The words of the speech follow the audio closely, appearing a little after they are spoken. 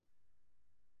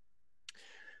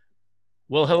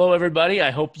Well, hello, everybody. I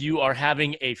hope you are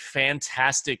having a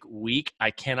fantastic week.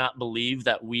 I cannot believe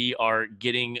that we are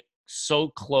getting so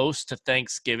close to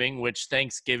Thanksgiving, which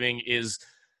Thanksgiving is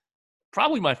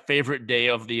probably my favorite day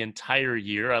of the entire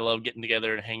year. I love getting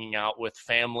together and hanging out with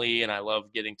family, and I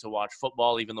love getting to watch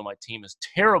football, even though my team is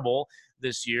terrible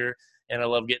this year. And I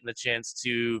love getting the chance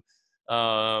to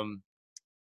um,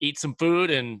 eat some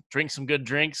food and drink some good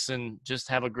drinks and just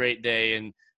have a great day.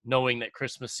 And knowing that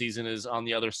Christmas season is on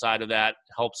the other side of that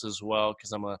helps as well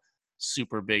because I'm a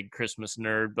super big Christmas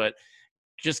nerd. But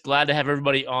just glad to have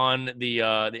everybody on the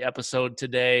episode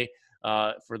today.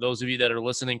 For those of you that are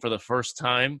listening for the first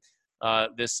time,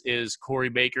 this is Corey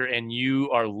Baker, and you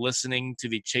are listening to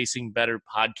the Chasing Better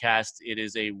podcast. It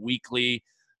is a weekly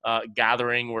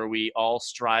gathering where we all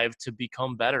strive to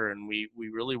become better, and we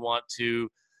really want to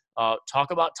talk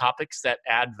about topics that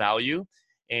add value.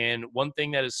 And one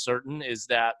thing that is certain is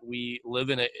that we live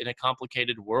in a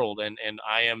complicated world, and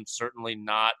I am certainly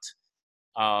not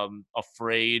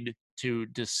afraid to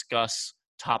discuss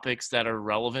topics that are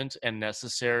relevant and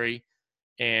necessary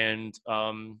and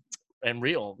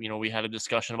real. You know, we had a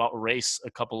discussion about race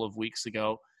a couple of weeks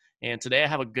ago, and today I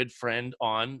have a good friend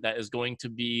on that is going to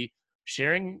be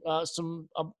sharing some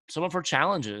of her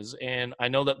challenges. And I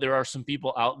know that there are some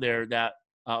people out there that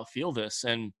feel this.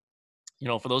 And you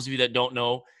know, for those of you that don't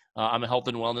know, I'm a health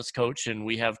and wellness coach, and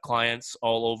we have clients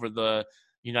all over the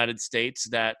United States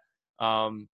that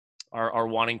are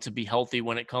wanting to be healthy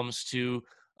when it comes to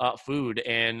food.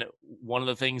 And one of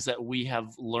the things that we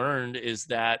have learned is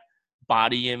that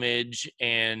body image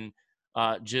and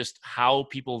just how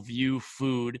people view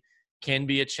food can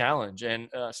be a challenge. And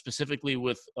specifically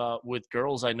with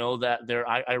girls, I know that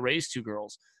I raised two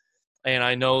girls, and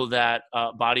I know that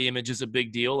body image is a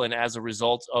big deal. And as a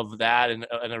result of that, and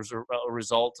as a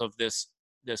result of this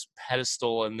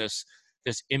pedestal and this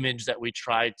image that we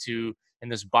try to, in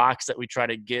this box that we try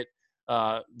to get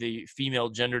the female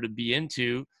gender to be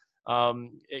into,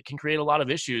 it can create a lot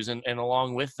of issues. And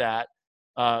along with that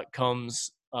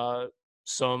comes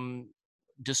some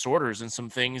disorders and some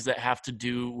things that have to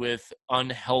do with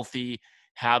unhealthy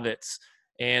habits.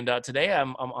 And today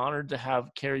I'm honored to have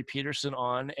Carrie Peterson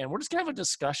on, and we're just gonna have a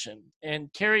discussion.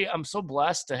 And Carrie, I'm so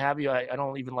blessed to have you. I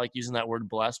don't even like using that word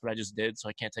blessed, but I just did, so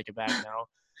I can't take it back now.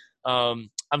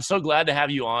 I'm so glad to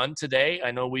have you on today. I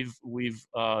know we've we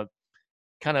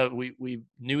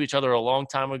knew each other a long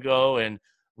time ago, and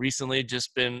recently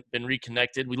just been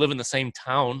reconnected. We live in the same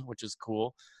town, which is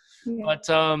cool. Yeah. But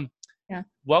Yeah.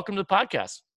 welcome to the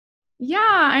podcast. Yeah,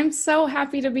 I'm so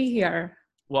happy to be here.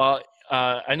 Well,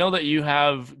 I know that you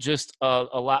have just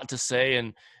a lot to say,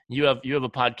 and you have a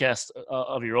podcast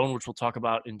of your own, which we'll talk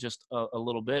about in just a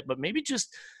little bit. But maybe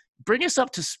just bring us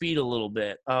up to speed a little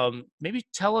bit. Maybe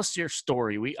tell us your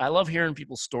story. I love hearing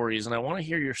people's stories, and I want to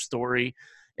hear your story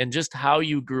and just how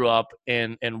you grew up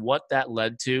and what that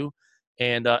led to,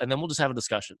 and then we'll just have a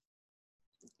discussion.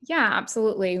 Yeah,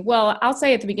 absolutely. Well, I'll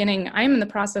say at the beginning, I'm in the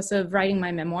process of writing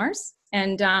my memoirs.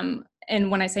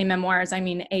 And when I say memoirs, I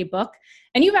mean a book.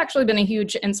 And you've actually been a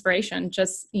huge inspiration,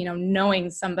 just, knowing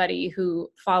somebody who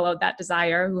followed that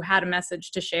desire, who had a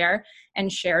message to share and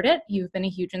shared it. You've been a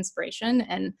huge inspiration,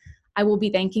 and I will be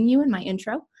thanking you in my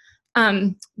intro.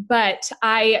 But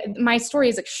my story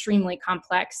is extremely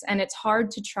complex, and it's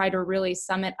hard to try to really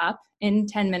sum it up in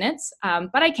 10 minutes.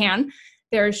 But I can.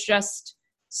 There's just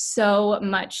so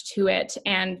much to it,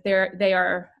 and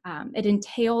it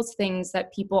entails things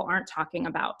that people aren't talking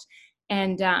about.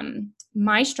 And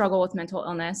my struggle with mental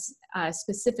illness,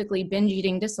 specifically binge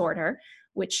eating disorder,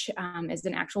 which is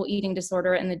an actual eating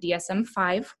disorder in the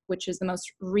DSM-5, which is the most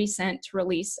recent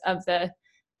release of the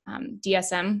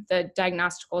DSM, the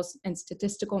Diagnostical and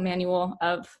Statistical Manual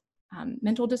of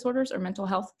Mental Disorders or Mental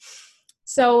Health.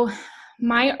 So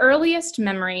my earliest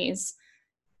memories,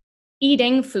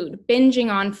 eating food, binging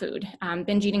on food.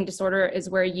 Binge eating disorder is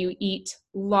where you eat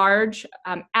large,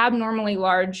 abnormally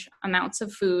large amounts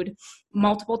of food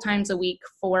multiple times a week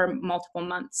for multiple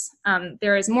months.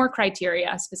 There is more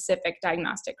criteria, specific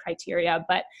diagnostic criteria,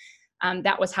 but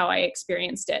that was how I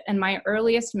experienced it. And my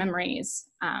earliest memories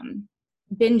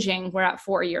binging were at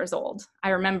 4 years old. I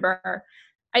remember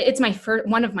it's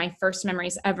one of my first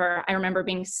memories ever. I remember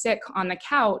being sick on the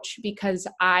couch because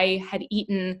I had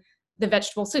eaten the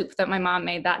vegetable soup that my mom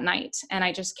made that night. And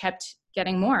I just kept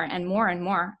getting more and more and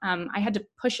more. I had to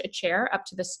push a chair up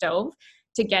to the stove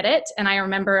to get it. And I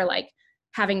remember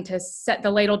having to set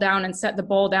the ladle down and set the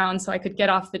bowl down so I could get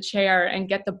off the chair and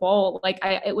get the bowl.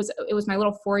 It was my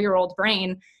little 4-year-old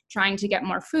brain trying to get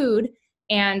more food.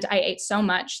 And I ate so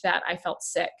much that I felt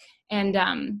sick. And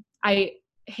I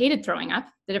hated throwing up.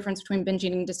 The difference between binge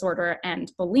eating disorder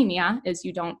and bulimia is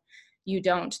you don't you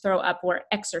don't throw up or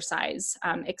exercise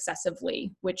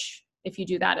excessively, which if you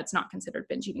do that, it's not considered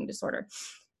binge eating disorder.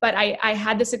 But I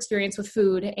had this experience with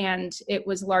food, and it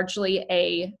was largely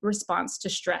a response to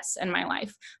stress in my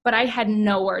life. But I had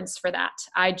no words for that.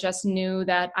 I just knew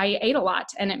that I ate a lot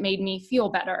and it made me feel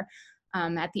better.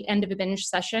 At the end of a binge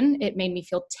session, it made me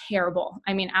feel terrible.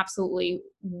 I mean, absolutely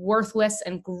worthless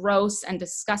and gross and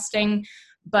disgusting.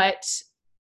 But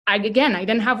I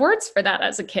didn't have words for that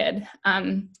as a kid.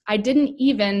 I didn't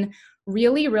even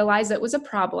really realize it was a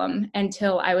problem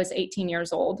until I was 18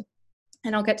 years old.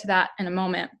 And I'll get to that in a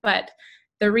moment. But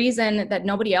the reason that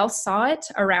nobody else saw it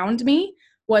around me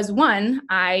was, one,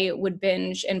 I would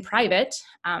binge in private.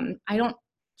 I don't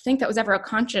think that was ever a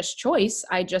conscious choice.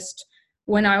 I just,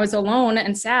 when I was alone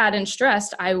and sad and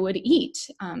stressed, I would eat.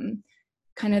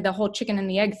 Kind of the whole chicken and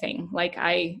the egg thing. Like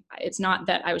it's not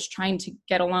that I was trying to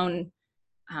get alone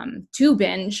to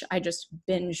binge. I just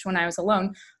binged when I was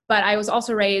alone. But I was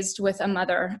also raised with a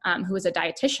mother who was a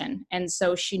dietitian. And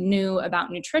so she knew about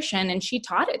nutrition and she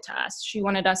taught it to us. She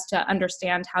wanted us to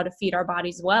understand how to feed our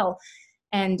bodies well.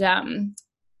 And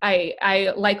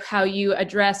I like how you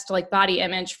addressed like body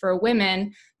image for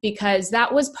women, because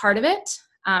that was part of it.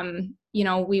 You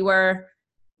know,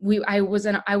 I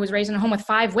was raised in a home with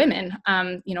 5 women,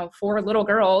 4 little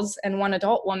girls and 1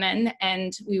 adult woman.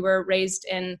 And we were raised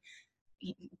in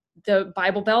the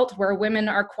Bible Belt, where women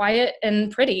are quiet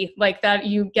and pretty, like that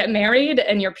you get married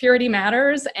and your purity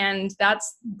matters. And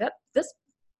that's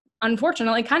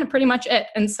unfortunately kind of pretty much it.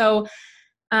 And so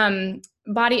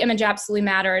body image absolutely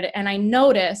mattered. And I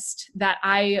noticed that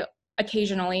I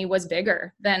occasionally was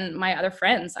bigger than my other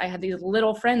friends. I had these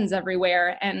little friends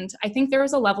everywhere. And I think there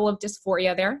was a level of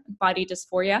dysphoria there, body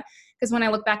dysphoria. Because when I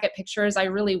look back at pictures, I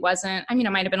really wasn't, I mean,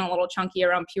 I might've been a little chunky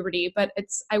around puberty, but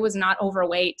I was not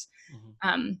overweight.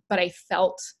 But I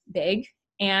felt big,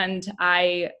 and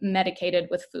I medicated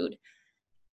with food.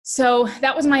 So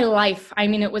that was my life. I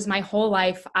mean, it was my whole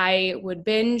life. I would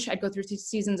binge. I'd go through 2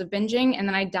 seasons of binging, and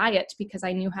then I'd diet because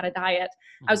I knew how to diet.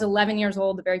 I was 11 years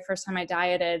old the very first time I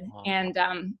dieted. Wow. And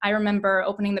I remember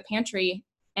opening the pantry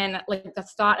and like the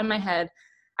thought in my head,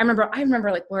 I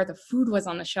remember like where the food was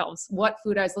on the shelves, what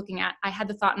food I was looking at. I had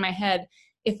the thought in my head,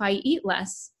 if I eat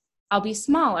less, I'll be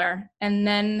smaller, and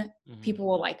then people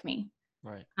will like me.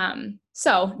 Right.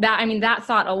 So that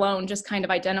thought alone just kind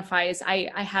of identifies, I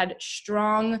had a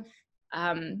strong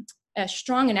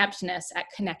ineptness at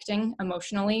connecting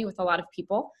emotionally with a lot of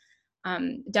people.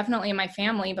 Definitely in my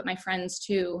family, but my friends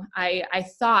too. I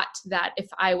thought that if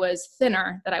I was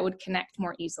thinner, that I would connect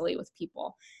more easily with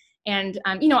people. And,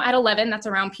 at 11, that's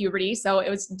around puberty. So it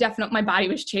was definitely, my body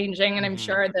was changing, and I'm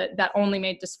sure that only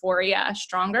made dysphoria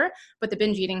stronger, but the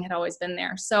binge eating had always been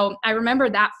there. So I remember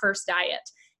that first diet.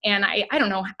 And I don't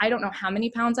know how many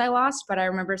pounds I lost, but I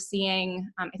remember seeing,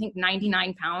 I think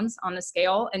 99 pounds on the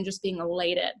scale and just being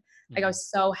elated. Like I was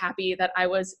so happy that I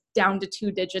was down to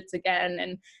 2 digits again.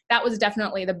 And that was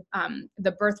definitely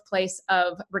the birthplace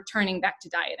of returning back to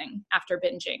dieting after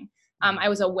binging. I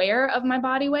was aware of my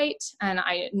body weight, and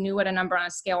I knew what a number on a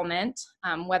scale meant,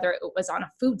 whether it was on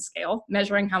a food scale,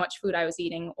 measuring how much food I was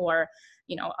eating, or,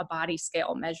 a body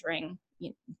scale measuring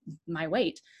my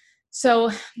weight.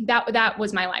 So that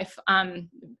was my life. And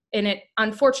it,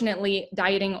 unfortunately,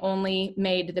 dieting only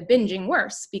made the binging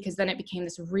worse, because then it became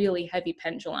this really heavy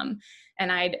pendulum,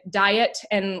 and I'd diet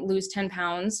and lose 10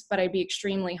 pounds, but I'd be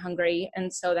extremely hungry.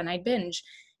 And so then I'd binge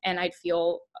and I'd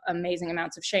feel amazing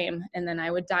amounts of shame. And then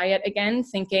I would diet again,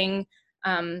 thinking,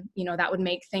 that would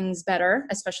make things better,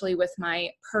 especially with my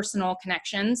personal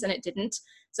connections. And it didn't.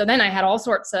 So then I had all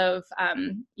sorts of,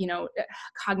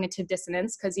 cognitive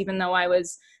dissonance, because even though I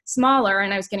was smaller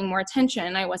and I was getting more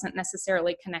attention, I wasn't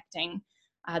necessarily connecting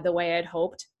the way I'd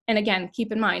hoped. And again,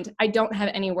 keep in mind, I don't have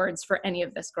any words for any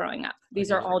of this growing up. These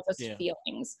are all just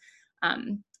feelings.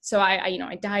 So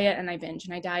I diet and I binge,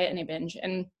 and I diet and I binge.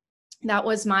 And that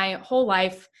was my whole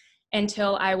life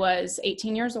until I was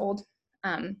 18 years old.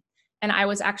 And I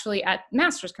was actually at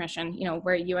Master's Commission,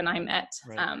 where you and I met,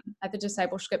 at the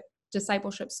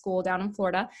discipleship school down in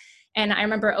Florida. And I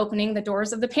remember opening the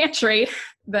doors of the pantry.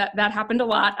 That happened a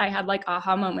lot. I had like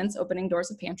aha moments opening doors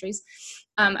of pantries.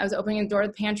 I was opening the door of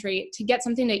the pantry to get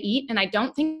something to eat. And I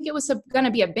don't think it was going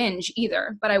to be a binge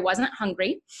either, but I wasn't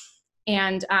hungry.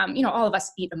 And, all of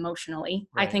us eat emotionally.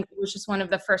 Right. I think it was just one of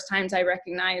the first times I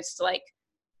recognized, like,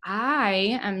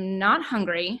 I am not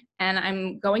hungry and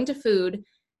I'm going to food.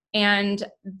 And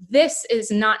this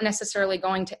is not necessarily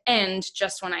going to end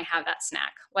just when I have that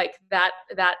snack. Like that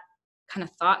kind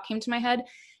of thought came to my head.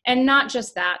 And not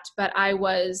just that, but I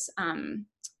was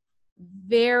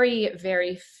very,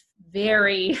 very,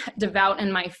 very devout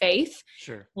in my faith.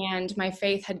 Sure. And my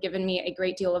faith had given me a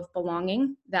great deal of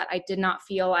belonging that I did not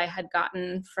feel I had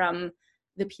gotten from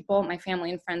the people, my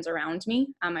family and friends around me.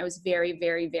 I was very,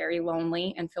 very, very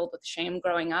lonely and filled with shame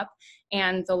growing up.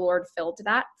 And the Lord filled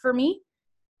that for me.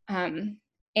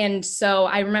 And so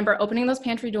I remember opening those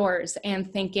pantry doors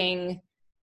and thinking,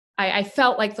 I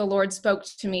felt like the Lord spoke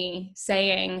to me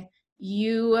saying,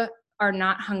 you are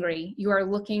not hungry. You are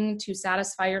looking to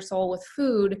satisfy your soul with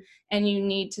food, and you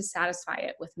need to satisfy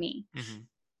it with me. Mm-hmm.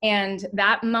 And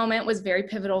that moment was very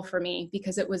pivotal for me,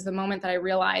 because it was the moment that I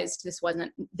realized this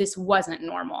wasn't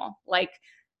normal. Like,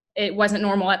 it wasn't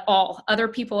normal at all. Other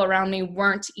people around me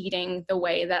weren't eating the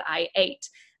way that I ate.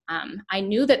 I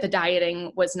knew that the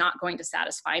dieting was not going to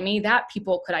satisfy me. That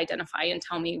people could identify and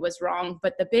tell me was wrong.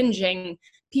 But the binging,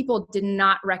 people did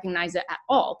not recognize it at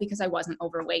all, because I wasn't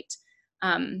overweight.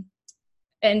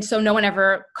 And so no one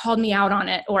ever called me out on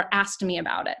it or asked me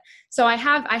about it. So I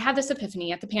had this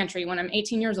epiphany at the pantry when I'm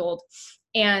 18 years old.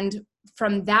 And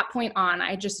from that point on,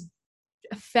 I just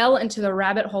fell into the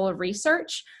rabbit hole of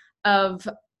research of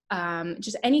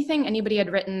just anything anybody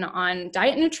had written on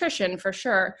diet and nutrition, for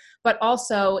sure, but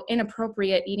also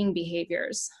inappropriate eating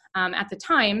behaviors. At the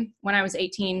time, when I was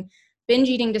 18, binge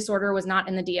eating disorder was not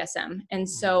in the DSM. And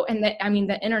so,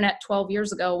 the internet 12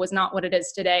 years ago was not what it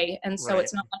is today. And so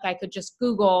It's not like I could just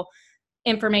Google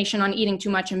information on eating too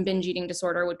much and binge eating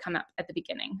disorder would come up at the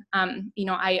beginning.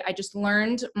 I just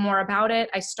learned more about it.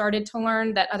 I started to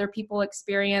learn that other people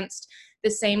experienced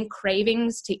the same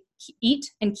cravings to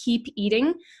eat and keep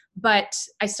eating, but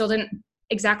I still didn't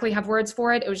exactly have words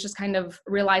for it. It was just kind of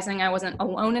realizing I wasn't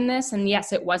alone in this. And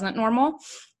yes, it wasn't normal.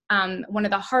 One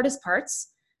of the hardest parts,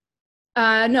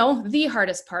 the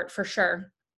hardest part for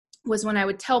sure, was when I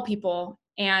would tell people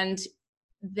and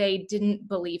they didn't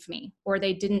believe me, or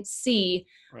they didn't see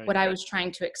what I was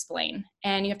trying to explain.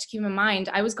 And you have to keep in mind,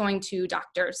 I was going to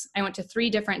doctors. I went to 3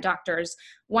 different doctors,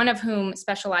 one of whom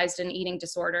specialized in eating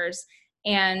disorders.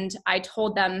 And I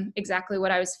told them exactly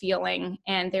what I was feeling.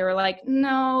 And they were like,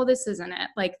 no, this isn't it.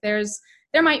 Like, there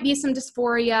might be some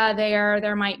dysphoria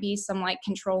there might be some like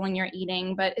controlling your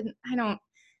eating, but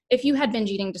if you had binge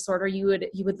eating disorder, you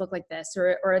would look like this,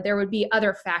 or there would be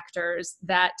other factors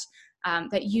that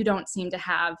you don't seem to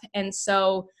have. And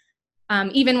so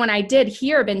even when I did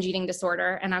hear binge eating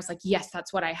disorder and I was like, yes,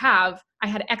 that's what I have, I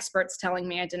had experts telling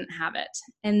me I didn't have it.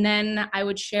 And then I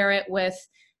would share it with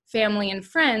family and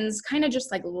friends, kind of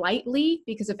just like lightly,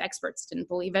 because if experts didn't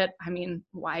believe it,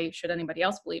 why should anybody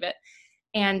else believe it?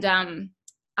 And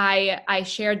I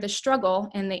shared the struggle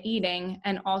in the eating,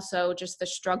 and also just the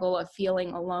struggle of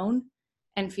feeling alone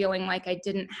and feeling like I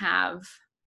didn't have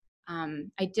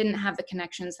the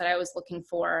connections that I was looking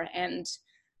for. And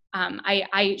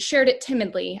I shared it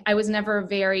timidly. I was never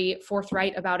very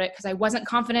forthright about it because I wasn't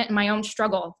confident in my own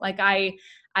struggle. Like I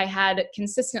had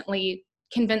consistently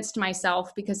convinced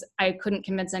myself, because I couldn't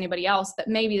convince anybody else, that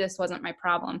maybe this wasn't my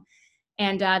problem.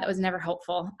 And that was never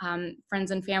helpful.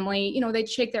 Friends and family, they'd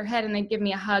shake their head and they'd give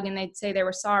me a hug and they'd say they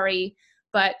were sorry,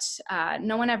 but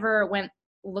no one ever went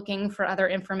looking for other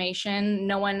information.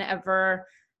 No one ever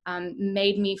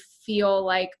made me feel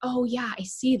like, oh yeah, I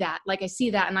see that. Like I see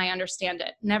that and I understand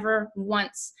it. Never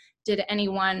once did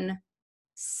anyone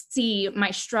see my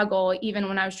struggle, even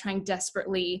when I was trying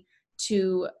desperately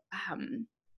to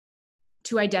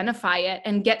identify it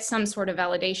and get some sort of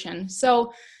validation.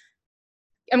 So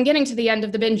I'm getting to the end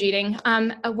of the binge eating.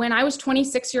 When I was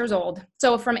 26 years old,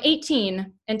 so from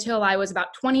 18 until I was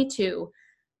about 22,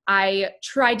 I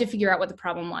tried to figure out what the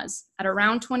problem was. At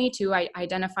around 22, I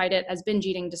identified it as binge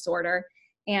eating disorder,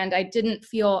 and I didn't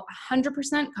feel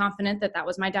 100% confident that that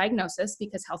was my diagnosis,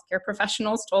 because healthcare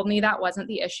professionals told me that wasn't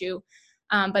the issue.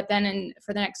 But then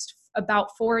for the next about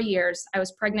 4 years, I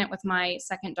was pregnant with my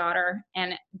second daughter,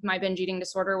 and my binge eating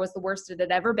disorder was the worst it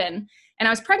had ever been. And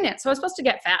I was pregnant, so I was supposed to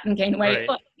get fat and gain weight. Right.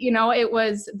 But, it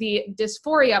was the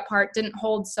dysphoria part didn't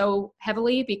hold so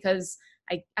heavily, because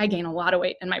I gain a lot of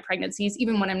weight in my pregnancies,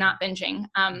 even when I'm not binging.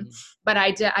 But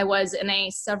I was in a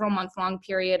several month long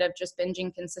period of just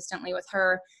binging consistently with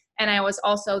her. And I was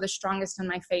also the strongest in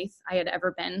my faith I had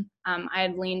ever been. I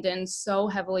had leaned in so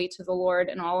heavily to the Lord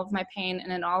in all of my pain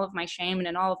and in all of my shame and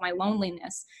in all of my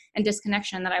loneliness and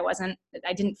disconnection that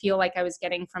I didn't feel like I was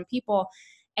getting from people.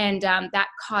 And that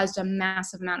caused a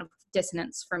massive amount of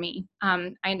dissonance for me.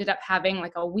 I ended up having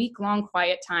like a week-long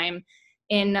quiet time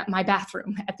in my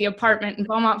bathroom at the apartment in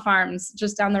Beaumont Farms,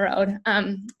 just down the road.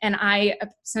 And I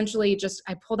essentially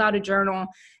I pulled out a journal,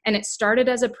 and it started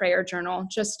as a prayer journal,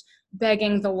 just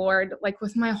begging the Lord, like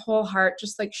with my whole heart,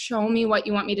 just like, show me what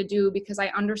you want me to do, because I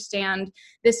understand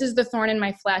this is the thorn in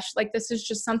my flesh. Like, this is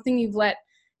just something you've let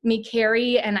me,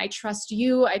 Carrie, and I trust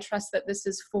you. I trust that this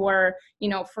is for,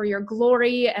 for your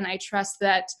glory. And I trust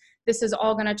that this is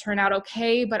all going to turn out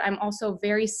okay, but I'm also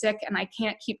very sick and I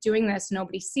can't keep doing this.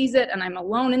 Nobody sees it and I'm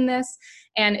alone in this,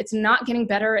 and it's not getting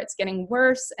better. It's getting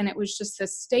worse. And it was just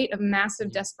this state of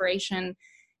massive desperation.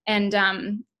 And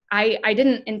I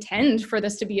didn't intend for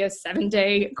this to be a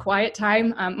 7-day quiet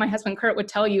time. My husband, Kurt, would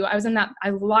tell you, I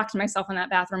locked myself in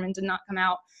that bathroom and did not come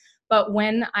out. But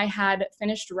when I had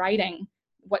finished writing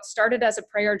what started as a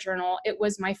prayer journal, it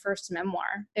was my first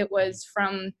memoir. It was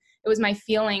my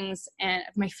feelings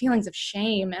of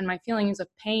shame and my feelings of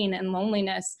pain and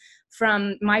loneliness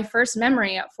from my first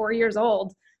memory at 4 years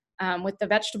old, with the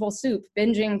vegetable soup,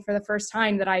 binging for the first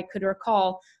time that I could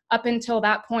recall, up until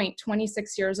that point,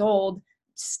 26 years old,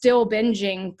 still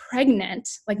binging, pregnant,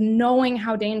 like knowing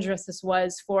how dangerous this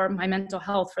was for my mental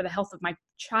health, for the health of my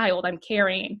child I'm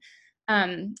carrying.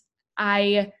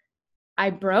 I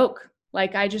broke.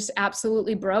 Like, I just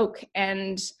absolutely broke.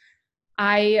 And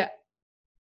I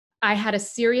had a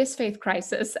serious faith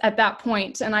crisis at that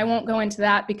point. And I won't go into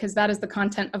that because that is the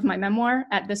content of my memoir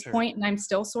at this point, and I'm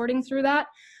still sorting through that.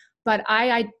 But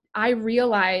I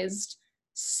realized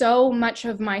so much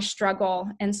of my struggle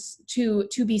and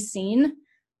to be seen,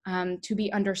 to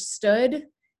be understood,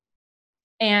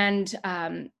 and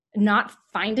not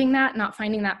finding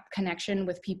that connection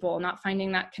with people, not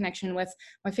finding that connection with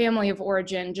my family of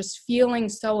origin, just feeling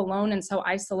so alone and so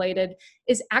isolated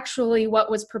is actually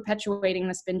what was perpetuating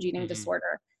this binge eating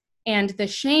disorder. And the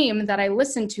shame that I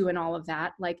listened to in all of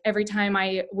that, like every time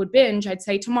I would binge, I'd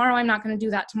say, tomorrow I'm not going to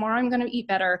do that. Tomorrow I'm going to eat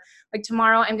better. Like,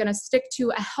 tomorrow I'm going to stick to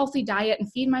a healthy diet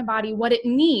and feed my body what it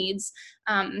needs.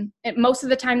 Most of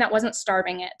the time that wasn't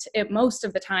starving it. Most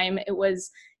of the time it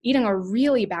was eating a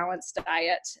really balanced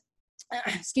diet.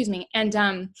 Excuse me. And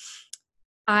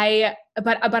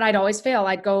but I'd always fail.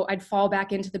 I'd fall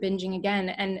back into the binging again.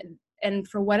 And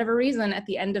for whatever reason, at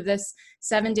the end of this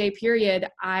 7-day period,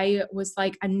 I was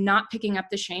like, I'm not picking up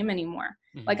the shame anymore.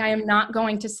 Like, I am not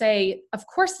going to say, of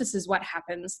course, this is what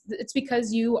happens. It's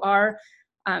because you are,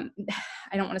 I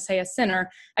don't want to say a sinner.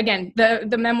 Again,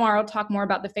 the memoir will talk more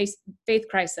about the faith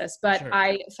crisis, but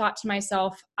I thought to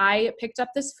myself, I picked up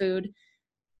this food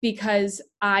because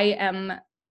I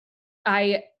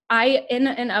in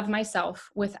and of myself,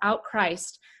 without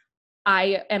Christ,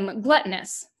 I am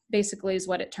gluttonous, basically, is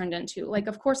what it turned into. Like,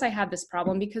 of course I have this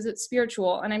problem because it's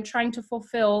spiritual and I'm trying to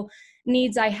fulfill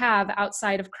needs I have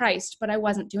outside of Christ, but I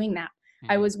wasn't doing that.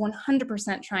 I was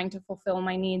 100% trying to fulfill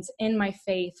my needs in my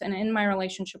faith and in my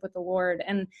relationship with the Lord.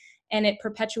 And it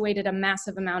perpetuated a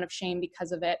massive amount of shame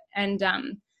because of it. And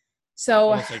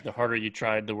so it's like the harder you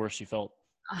tried, the worse you felt.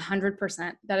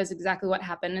 100%. That is exactly what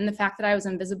happened. And the fact that I was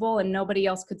invisible and nobody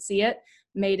else could see it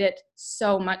made it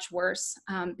so much worse,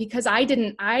 because I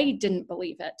didn't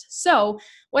believe it. So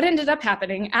what ended up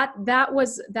happening that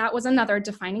was another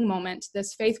defining moment,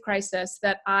 this faith crisis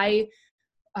that I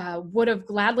would have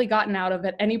gladly gotten out of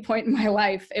at any point in my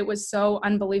life. It was so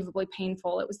unbelievably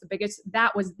painful. It was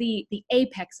the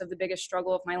apex of the biggest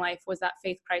struggle of my life, was that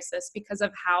faith crisis, because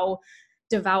of how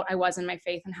devout I was in my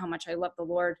faith and how much I love the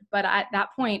Lord. But at that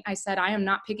point, I said, I am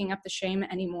not picking up the shame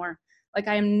anymore. Like,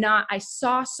 I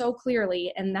saw so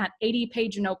clearly in that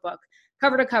 80-page notebook,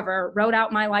 cover to cover, wrote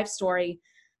out my life story.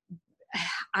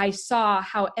 I saw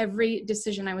how every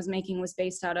decision I was making was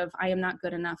based out of, I am not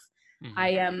good enough. I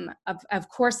am, of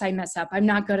course I mess up. I'm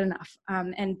not good enough.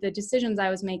 And the decisions I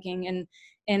was making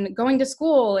and going to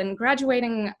school and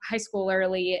graduating high school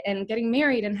early and getting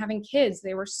married and having kids,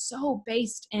 they were so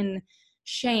based in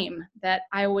shame that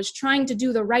I was trying to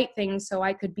do the right thing so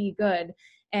I could be good.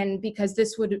 And because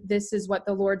this is what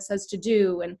the Lord says to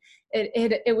do. And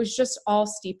it was just all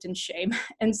steeped in shame.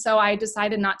 And so I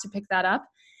decided not to pick that up.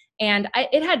 And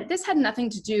this had nothing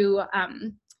to do,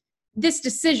 this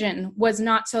decision was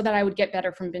not so that I would get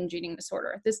better from binge eating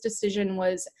disorder. This decision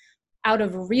was out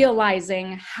of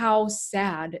realizing how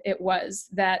sad it was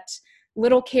that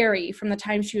little Carrie, from the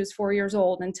time she was 4 years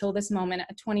old until this moment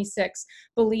at 26,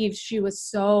 believed she was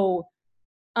so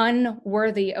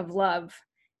unworthy of love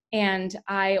and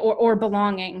or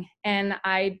belonging. And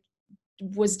I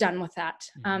was done with that.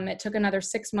 It took another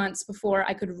 6 months before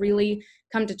I could really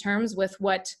come to terms with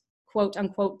what, quote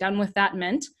unquote, done with that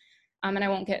meant. And I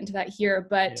won't get into that here,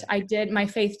 but my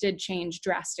faith did change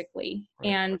drastically. Right.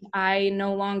 And I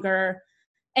no longer,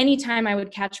 anytime I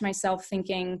would catch myself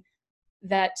thinking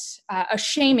that,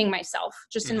 shaming myself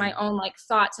just in my own like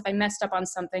thoughts, if I messed up on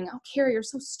something, oh, Carrie, you're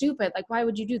so stupid. Like, why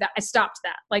would you do that? I stopped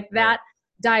that. Like, that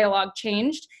dialogue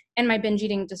changed and my binge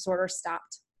eating disorder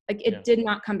stopped. Like, it did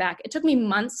not come back. It took me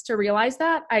months to realize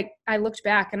that. I looked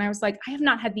back and I was like, I have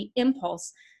not had the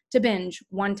impulse to binge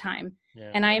one time.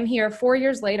 Yeah. And I am here 4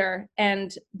 years later,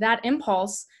 and that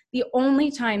impulse, the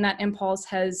only time that impulse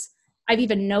I've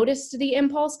even noticed the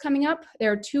impulse coming up,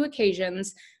 there are two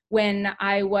occasions when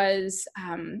I was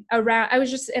I was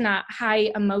just in a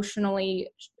high emotionally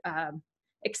uh,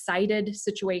 excited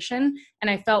situation,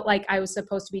 and I felt like I was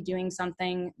supposed to be doing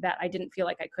something that I didn't feel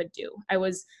like I could do. I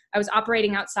was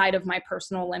operating outside of my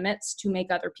personal limits to make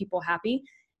other people happy,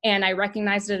 and I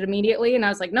recognized it immediately, and I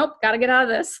was like, nope, got to get out of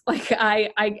this. Like I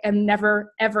am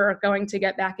never ever going to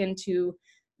get back into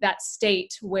that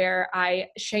state where I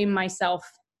shame myself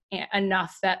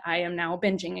enough that I am now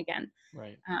binging again.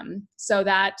 Right. So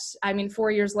that, I mean,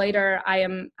 4 years later, I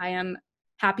am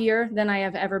happier than I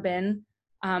have ever been.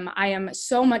 I am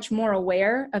so much more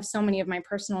aware of so many of my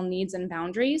personal needs and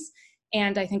boundaries.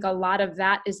 And I think a lot of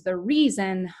that is the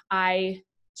reason I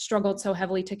struggled so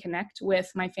heavily to connect with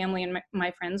my family and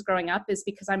my friends growing up, is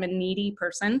because I'm a needy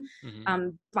person.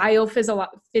 Mm-hmm.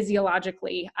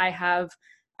 Physiologically,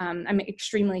 I'm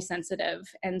extremely sensitive.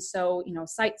 And so,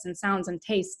 sights and sounds and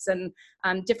tastes and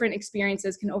different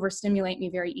experiences can overstimulate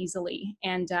me very easily.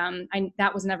 And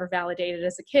that was never validated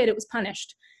as a kid. It was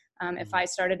punished. If I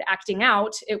started acting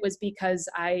out, it was because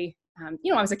I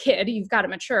was a kid. You've got to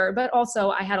mature. But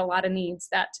also I had a lot of needs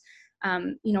that,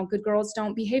 good girls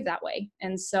don't behave that way.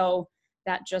 And so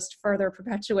that just further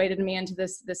perpetuated me into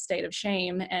this state of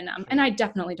shame. And I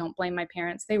definitely don't blame my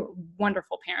parents. They were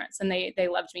wonderful parents, and they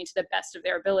loved me to the best of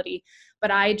their ability.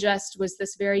 But I just was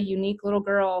this very unique little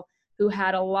girl who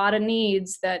had a lot of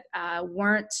needs that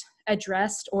weren't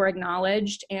addressed or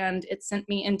acknowledged, and it sent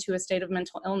me into a state of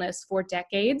mental illness for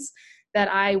decades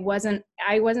that I wasn't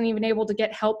even able to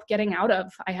get help getting out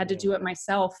of. I had to do it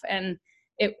myself, and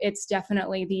it's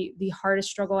definitely the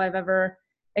hardest struggle I've ever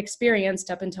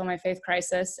experienced up until my faith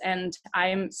crisis. And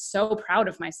I'm so proud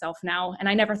of myself now. And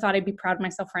I never thought I'd be proud of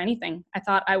myself for anything. I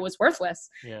thought I was worthless.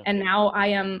 Yeah. And now I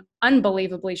am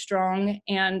unbelievably strong,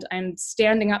 and I'm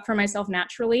standing up for myself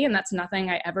naturally. And that's nothing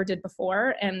I ever did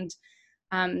before. And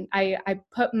I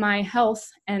put my health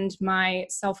and my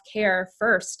self-care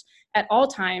first at all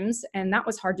times. And that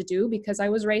was hard to do because I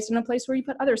was raised in a place where you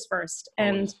put others first.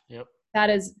 And Yep. that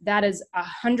is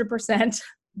 100%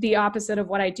 the opposite of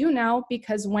what I do now,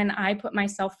 because when I put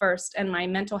myself first and my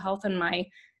mental health and my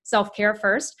self-care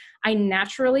first, I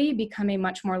naturally become a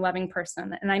much more loving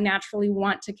person, and I naturally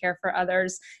want to care for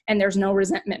others, and there's no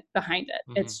resentment behind it.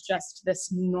 Mm-hmm. It's just this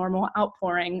normal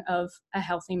outpouring of a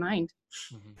healthy mind.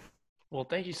 Mm-hmm. Well,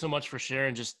 thank you so much for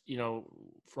sharing, just,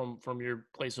 from your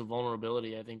place of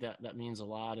vulnerability. I think that means a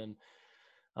lot. And,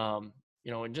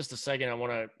 in just a second, I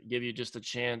want to give you just a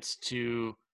chance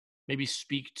to maybe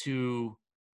speak to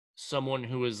someone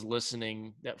who is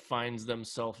listening that finds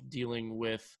themselves dealing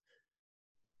with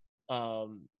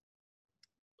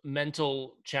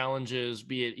mental challenges,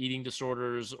 be it eating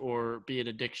disorders or be it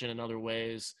addiction in other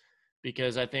ways.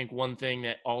 Because I think one thing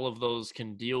that all of those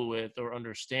can deal with or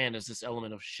understand is this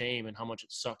element of shame and how much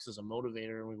it sucks as a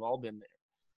motivator. And we've all been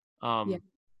there. Yeah,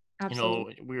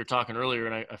 absolutely. We were talking earlier,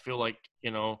 and I feel like, I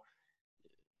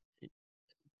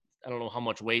don't know how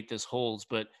much weight this holds,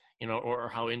 but or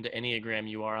how into Enneagram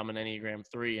you are. I'm an Enneagram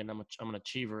 3, and I'm an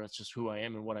achiever. That's just who I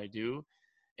am and what I do.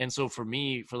 And so for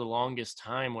me, for the longest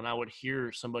time, when I would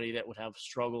hear somebody that would have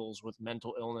struggles with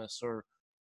mental illness or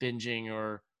binging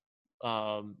or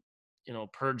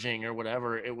purging or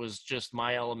whatever, it was just,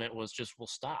 my element was just, well,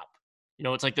 stop.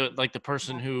 It's like the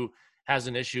person who has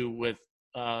an issue with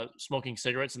smoking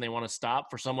cigarettes and they want to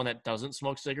stop. For someone that doesn't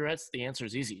smoke cigarettes, the answer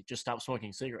is easy: just stop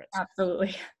smoking cigarettes.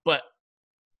 Absolutely. But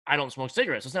I don't smoke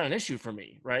cigarettes. It's not an issue for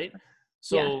me, right?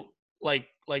 So Yeah.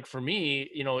 like for me,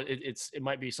 it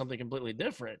might be something completely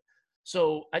different.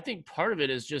 So I think part of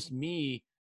it is just me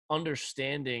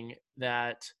understanding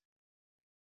that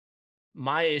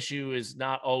my issue is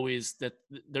not always that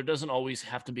there doesn't always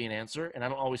have to be an answer, and I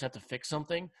don't always have to fix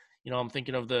something. I'm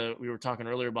thinking of we were talking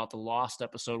earlier about the Lost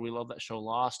episode. We love that show,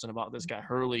 Lost, and about this guy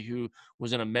Hurley who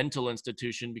was in a mental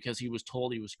institution because he was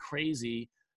told he was crazy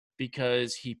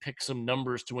because he picked some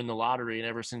numbers to win the lottery. And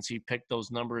ever since he picked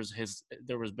those numbers,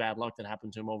 there was bad luck that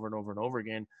happened to him over and over and over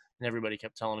again. And everybody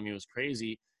kept telling him he was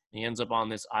crazy. And he ends up on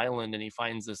this island, and he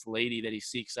finds this lady that he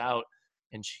seeks out.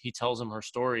 And he tells him her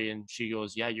story, and she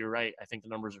goes, "Yeah, you're right. I think the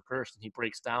numbers are cursed." And he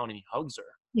breaks down and he hugs her.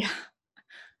 Yeah.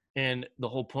 And the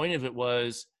whole point of it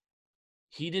was,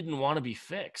 he didn't want to be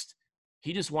fixed.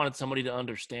 He just wanted somebody to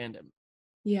understand him.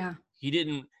 Yeah. He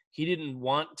didn't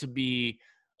want to be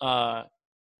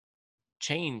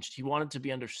changed. He wanted to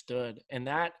be understood. And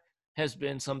that has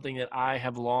been something that I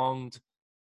have longed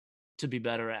to be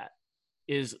better at,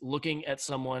 is looking at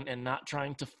someone and not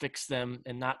trying to fix them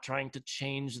and not trying to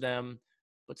change them,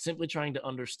 but simply trying to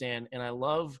understand. And I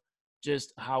love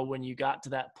just how when you got to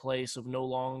that place of no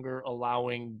longer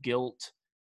allowing guilt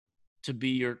to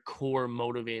be your core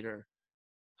motivator,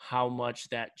 how much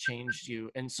that changed you.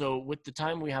 And so with the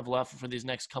time we have left for these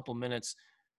next couple minutes,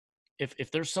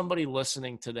 if there's somebody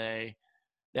listening today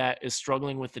that is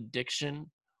struggling with addiction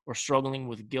or struggling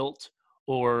with guilt,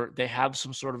 or they have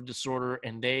some sort of disorder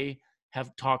and they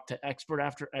have talked to expert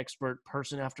after expert,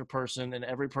 person after person, and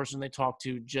every person they talk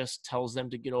to just tells them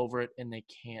to get over it and they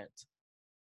can't,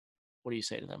 what do you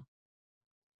say to them?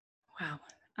 Wow.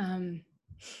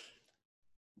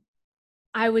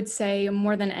 I would say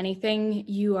more than anything,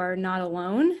 you are not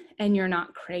alone and you're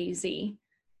not crazy.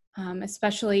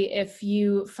 Especially if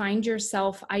you find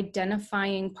yourself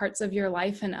identifying parts of your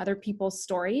life and other people's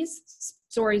stories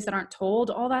that aren't told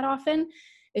all that often.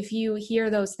 If you hear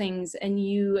those things and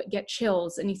you get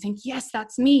chills and you think, yes,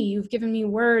 that's me, you've given me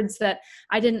words that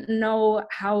I didn't know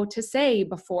how to say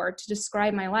before to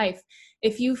describe my life.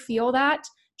 If you feel that,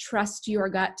 trust your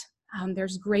gut.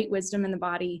 There's great wisdom in the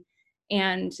body,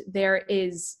 and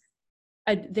there's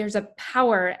a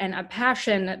power and a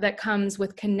passion that comes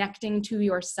with connecting to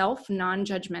yourself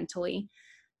non-judgmentally.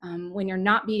 When you're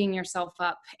not beating yourself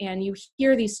up and you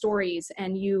hear these stories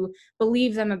and you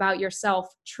believe them about yourself,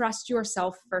 trust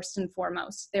yourself first and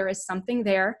foremost. There is something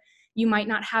there. You might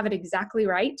not have it exactly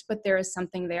right, but there is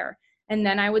something there. And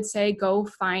then I would say, go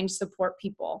find support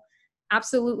people.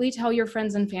 Absolutely tell your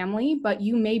friends and family, but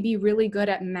you may be really good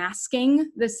at masking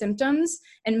the symptoms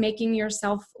and making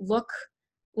yourself look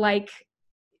like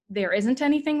there isn't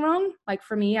anything wrong. Like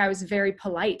for me, I was very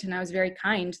polite and I was very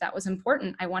kind. That was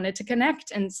important. I wanted to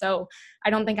connect. And so I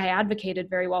don't think I advocated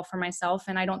very well for myself,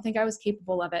 and I don't think I was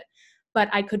capable of it. But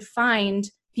I could find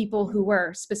people who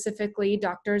were, specifically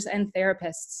doctors and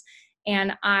therapists.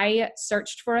 And I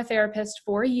searched for a therapist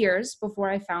for years before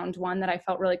I found one that I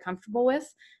felt really comfortable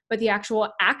with. But the actual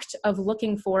act of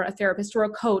looking for a therapist or a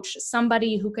coach,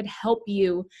 somebody who could help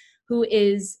you, who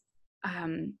is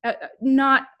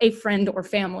not a friend or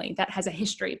family that has a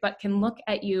history, but can look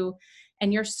at you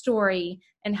and your story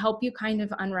and help you kind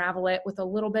of unravel it with a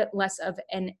little bit less of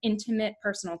an intimate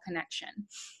personal connection.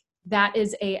 That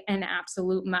is an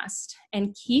absolute must.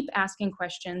 And keep asking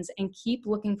questions and keep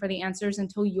looking for the answers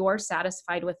until you're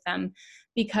satisfied with them.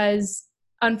 Because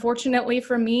unfortunately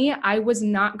for me, I was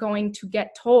not going to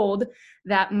get told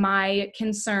that my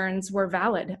concerns were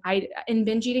valid. In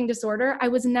binge eating disorder,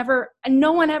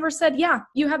 no one ever said, yeah,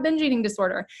 you have binge eating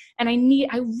disorder. And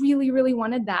I really, really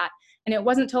wanted that. And it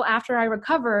wasn't until after I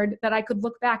recovered that I could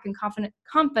look back and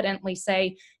confidently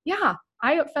say, yeah,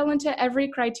 I fell into every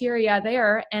criteria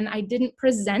there, and I didn't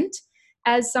present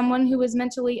as someone who was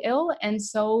mentally ill. And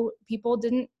so people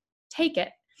didn't take it.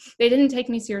 They didn't take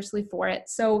me seriously for it.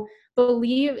 So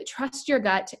trust your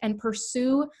gut, and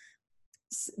pursue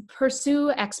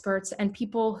experts and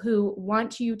people who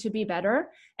want you to be better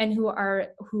and who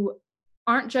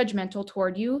aren't judgmental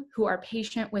toward you, who are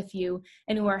patient with you,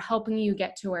 and who are helping you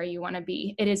get to where you want to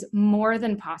be. It is more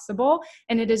than possible,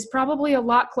 and it is probably a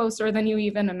lot closer than you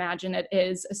even imagine it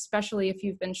is, especially if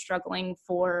you've been struggling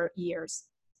for years.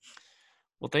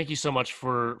 Well, thank you so much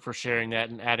for sharing that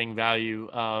and adding value.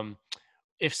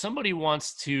 If somebody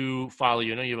wants to follow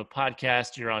you, I know you have a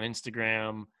podcast, you're on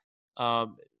Instagram.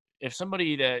 If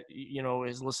somebody that,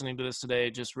 is listening to this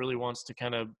today just really wants to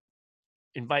kind of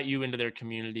invite you into their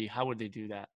community, how would they do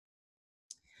that?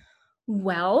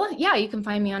 Well, yeah, you can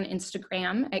find me on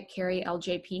Instagram at Carrie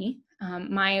LJP.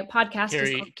 My podcast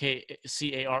is called Carrie.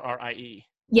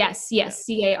 Yes,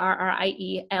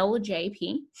 Carrie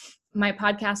LJP. My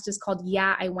podcast is called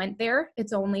Yeah, I Went There.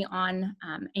 It's only on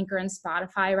Anchor and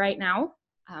Spotify right now,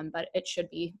 but it should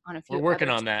be on a few. We're working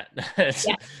on that. Yes,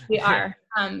 we are.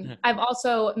 I've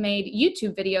also made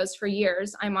YouTube videos for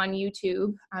years. I'm on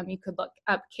YouTube. You could look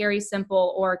up Carrie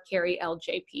Simple or Carrie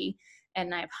LJP,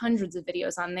 and I have hundreds of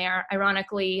videos on there.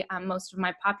 Ironically, most of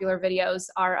my popular videos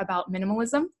are about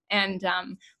minimalism and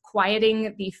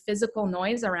quieting the physical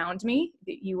noise around me.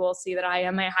 You will see that I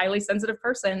am a highly sensitive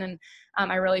person, and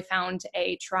I really found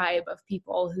a tribe of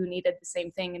people who needed the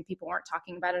same thing, and people weren't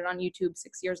talking about it on YouTube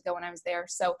 6 years ago when I was there.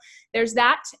 So there's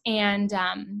that, and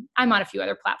I'm on a few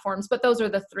other platforms, but those are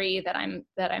the three that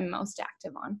I'm most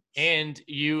active on. And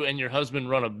you and your husband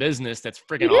run a business that's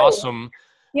freaking awesome.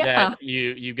 Yeah. That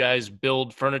you guys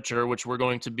build furniture, which we're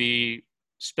going to be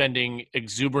spending an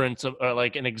exorbitant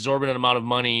amount of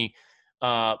money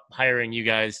hiring you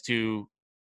guys to.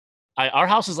 Our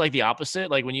house is like the opposite.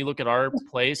 Like when you look at our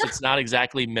place, it's not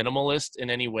exactly minimalist in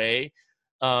any way,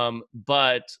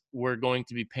 but we're going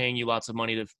to be paying you lots of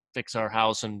money to fix our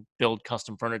house and build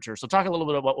custom furniture. So talk a little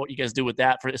bit about what you guys do with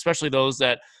that, for especially those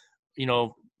that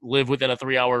live within a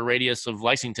 3-hour radius of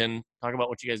Lexington. Talk about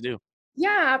what you guys do.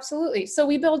 Yeah, absolutely. So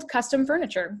we build custom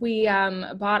furniture. We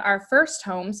bought our first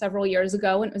home several years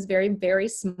ago, and it was very, very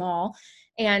small.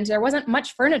 And there wasn't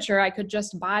much furniture I could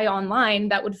just buy online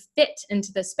that would fit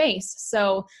into the space.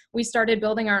 So we started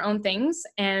building our own things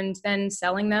and then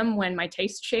selling them when my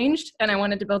taste changed and I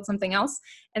wanted to build something else.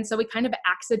 And so we kind of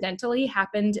accidentally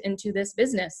happened into this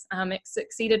business. It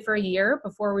succeeded for a year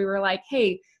before we were like,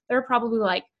 hey, there are probably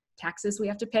like taxes we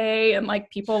have to pay and like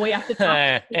people we have to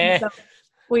talk to. So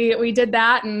we did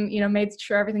that and, made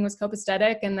sure everything was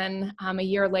copacetic. And then a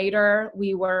year later,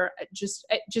 we were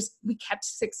we kept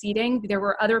succeeding. There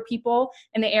were other people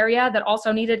in the area that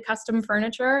also needed custom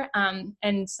furniture.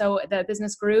 And so the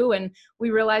business grew and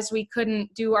we realized we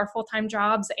couldn't do our full-time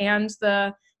jobs and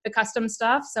the custom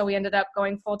stuff. So we ended up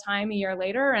going full-time a year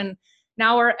later. And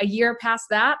now we're a year past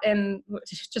that and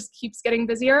it just keeps getting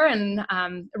busier. And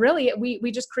really,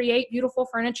 we just create beautiful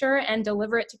furniture and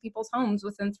deliver it to people's homes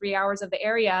within 3 hours of the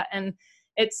area. And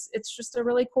it's just a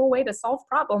really cool way to solve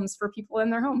problems for people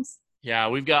in their homes. Yeah,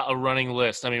 we've got a running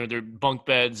list. I mean, there are bunk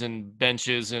beds and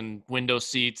benches and window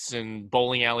seats and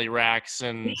bowling alley racks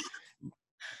and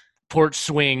porch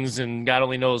swings and God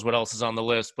only knows what else is on the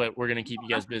list, but we're going to keep you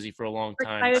guys busy for a long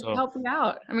time. We're excited to help you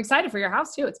out. I'm excited for your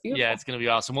house too. It's beautiful. Yeah, it's going to be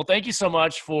awesome. Well, thank you so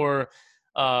much for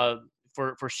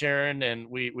sharing, and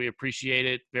we appreciate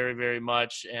it very, very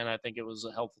much. And I think it was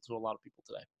helpful to a lot of people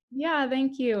today. Yeah,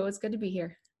 thank you. It's good to be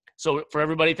here. So for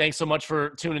everybody, thanks so much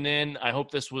for tuning in. I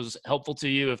hope this was helpful to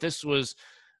you. If this was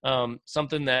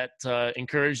something that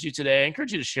encouraged you today, I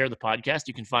encourage you to share the podcast.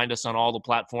 You can find us on all the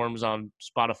platforms on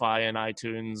Spotify and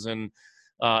iTunes and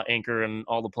Anchor and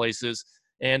all the places.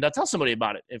 And tell somebody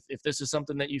about it. If this is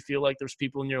something that you feel like there's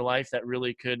people in your life that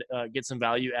really could get some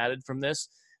value added from this,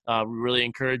 we really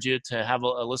encourage you to have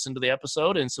a listen to the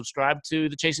episode and subscribe to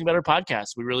the Chasing Better podcast.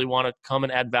 We really want to come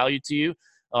and add value to you.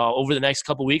 Over the next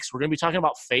couple of weeks, we're going to be talking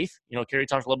about faith. Carrie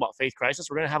talked a little about faith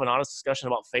crisis. We're going to have an honest discussion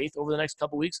about faith over the next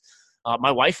couple of weeks.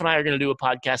 My wife and I are going to do a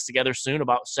podcast together soon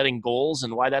about setting goals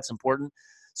and why that's important.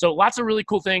 So lots of really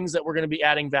cool things that we're going to be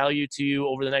adding value to you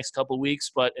over the next couple of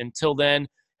weeks. But until then,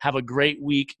 have a great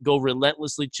week. Go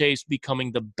relentlessly chase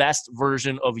becoming the best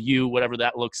version of you, whatever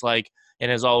that looks like. And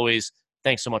as always,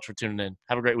 thanks so much for tuning in.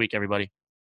 Have a great week, everybody.